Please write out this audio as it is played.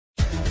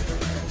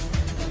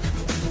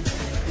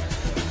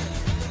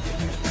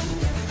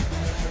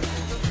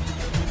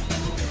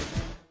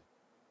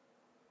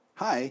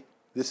Hi,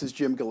 this is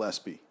Jim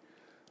Gillespie.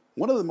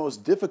 One of the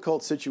most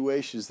difficult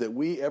situations that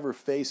we ever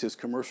face as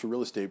commercial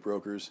real estate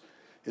brokers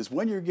is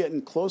when you're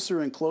getting closer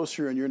and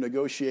closer in your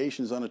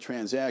negotiations on a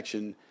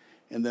transaction,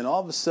 and then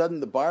all of a sudden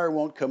the buyer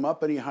won't come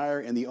up any higher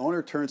and the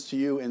owner turns to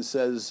you and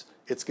says,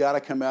 it's got to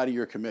come out of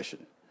your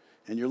commission.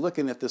 And you're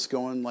looking at this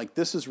going like,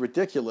 this is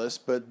ridiculous,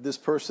 but this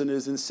person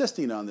is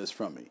insisting on this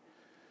from me.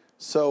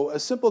 So a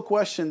simple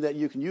question that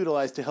you can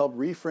utilize to help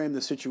reframe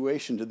the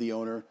situation to the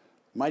owner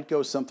might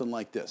go something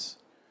like this.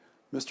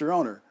 Mr.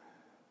 Owner,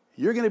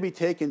 you're going to be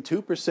taking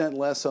 2%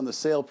 less on the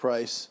sale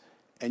price,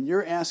 and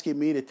you're asking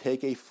me to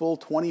take a full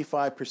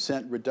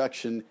 25%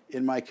 reduction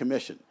in my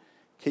commission.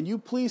 Can you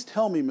please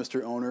tell me,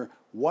 Mr. Owner,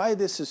 why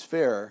this is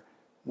fair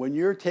when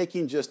you're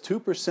taking just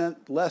 2%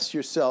 less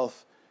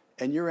yourself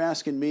and you're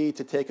asking me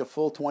to take a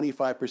full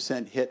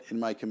 25% hit in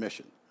my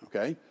commission?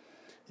 Okay?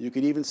 You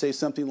could even say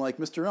something like,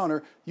 Mr.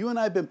 Owner, you and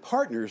I have been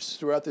partners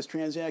throughout this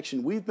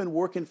transaction. We've been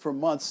working for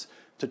months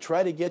to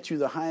try to get you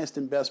the highest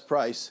and best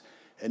price,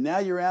 and now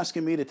you're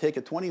asking me to take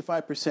a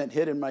 25%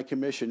 hit in my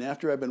commission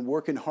after I've been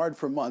working hard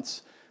for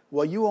months.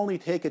 Well, you only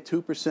take a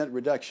 2%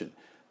 reduction.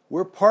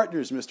 We're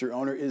partners, Mr.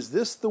 Owner. Is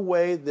this the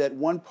way that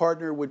one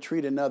partner would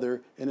treat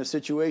another in a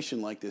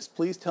situation like this?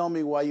 Please tell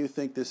me why you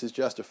think this is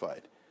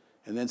justified.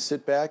 And then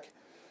sit back,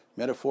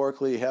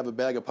 metaphorically have a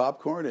bag of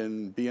popcorn,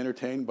 and be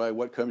entertained by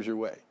what comes your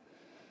way.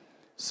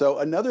 So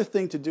another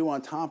thing to do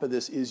on top of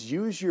this is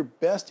use your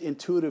best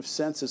intuitive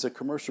sense as a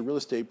commercial real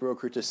estate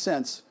broker to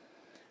sense,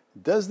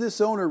 does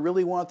this owner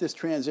really want this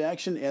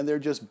transaction and they're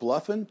just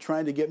bluffing,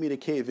 trying to get me to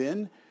cave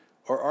in?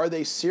 Or are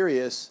they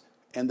serious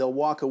and they'll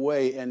walk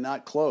away and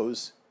not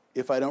close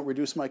if I don't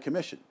reduce my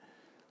commission?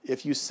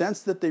 If you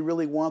sense that they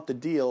really want the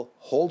deal,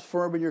 hold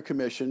firm in your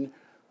commission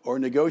or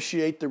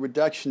negotiate the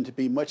reduction to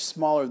be much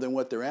smaller than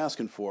what they're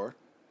asking for.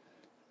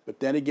 But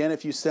then again,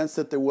 if you sense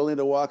that they're willing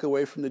to walk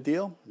away from the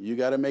deal, you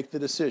got to make the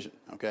decision,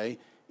 okay?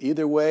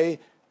 Either way,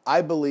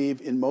 I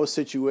believe in most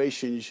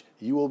situations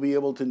you will be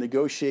able to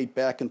negotiate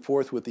back and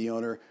forth with the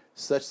owner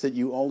such that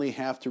you only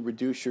have to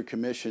reduce your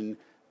commission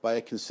by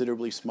a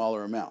considerably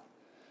smaller amount.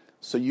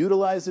 So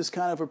utilize this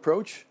kind of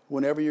approach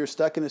whenever you're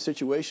stuck in a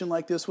situation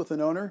like this with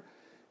an owner.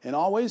 And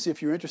always,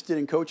 if you're interested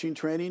in coaching,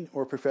 training,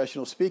 or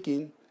professional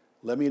speaking,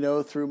 let me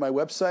know through my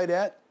website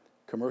at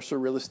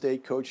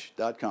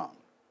commercialrealestatecoach.com.